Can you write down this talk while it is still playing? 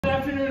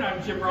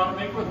I'm Jim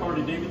Rodemaker with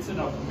Harley-Davidson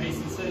of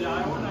Mason City,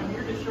 Iowa, and I'm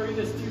here to show you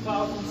this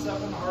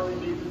 2007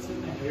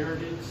 Harley-Davidson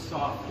Heritage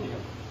Softail.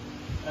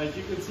 As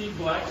you can see,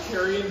 black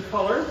cherry in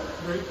color,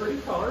 very pretty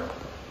color.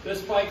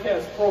 This bike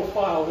has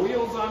profile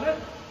wheels on it.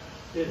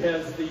 It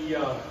has the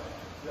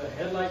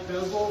headlight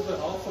bezels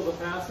and also the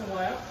passing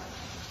lamp.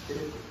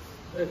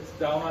 It's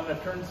down on the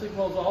turn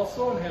signals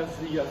also, and has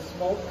the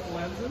smoke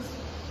lenses.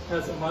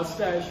 Has a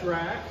mustache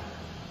rack.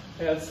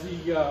 Has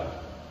the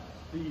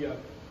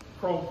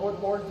chrome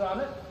footboards on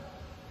it.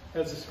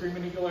 Has a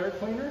Screaming Eagle air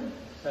cleaner.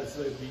 Has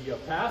the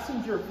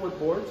passenger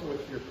footboards, which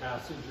your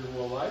passenger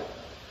will like.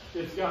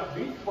 It's got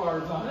beach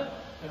bars on it,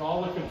 and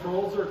all the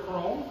controls are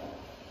chrome.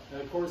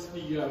 And of course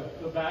the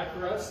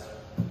backrest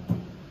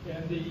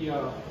and the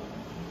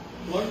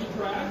luggage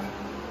rack.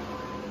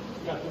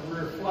 Got the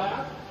rear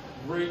flap,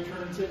 gray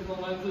turn signal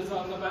lenses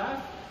on the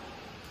back.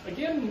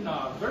 Again,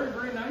 very,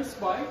 very nice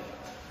bike.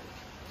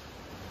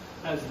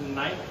 Has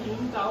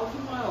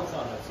 19,000 miles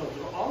on it, so it's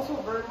also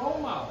a very low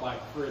mile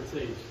bike for its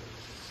age.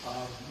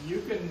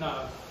 You can,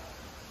 got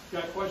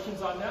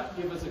questions on that,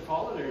 give us a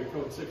call at area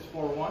code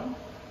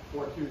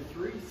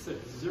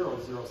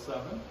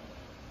 641-423-6007.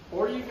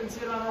 Or you can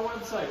see it on our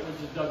website, which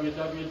is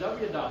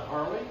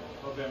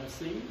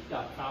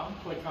www.harleyofmc.com.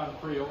 Click on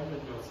pre-owned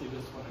and you'll see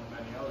this one and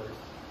many others.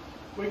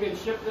 We can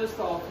ship this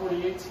to all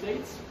 48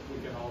 states. We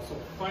can also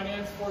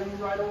finance for you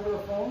right over the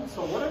phone.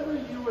 So whatever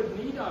you would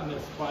need on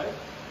this bike,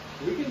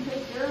 we can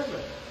take care of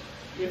it.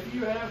 If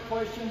you have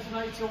questions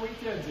nights or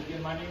weekends,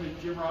 again, my name is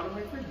Jim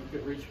Rodemaker. You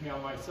could reach me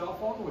on my cell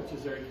phone, which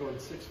is area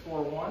code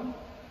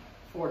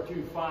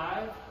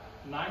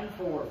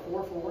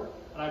 641-425-9444,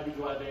 and I'd be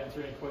glad to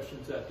answer any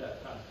questions at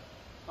that time.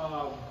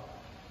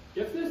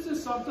 If this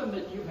is something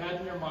that you've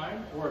had in your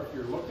mind, or if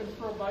you're looking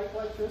for a bike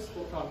like this,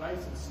 look how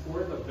nice and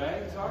square the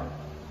bags are.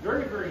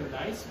 Very, very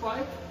nice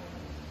bike.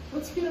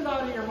 Let's get it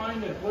out of your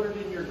mind and put it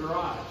in your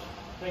garage.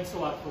 Thanks a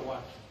lot for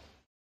watching.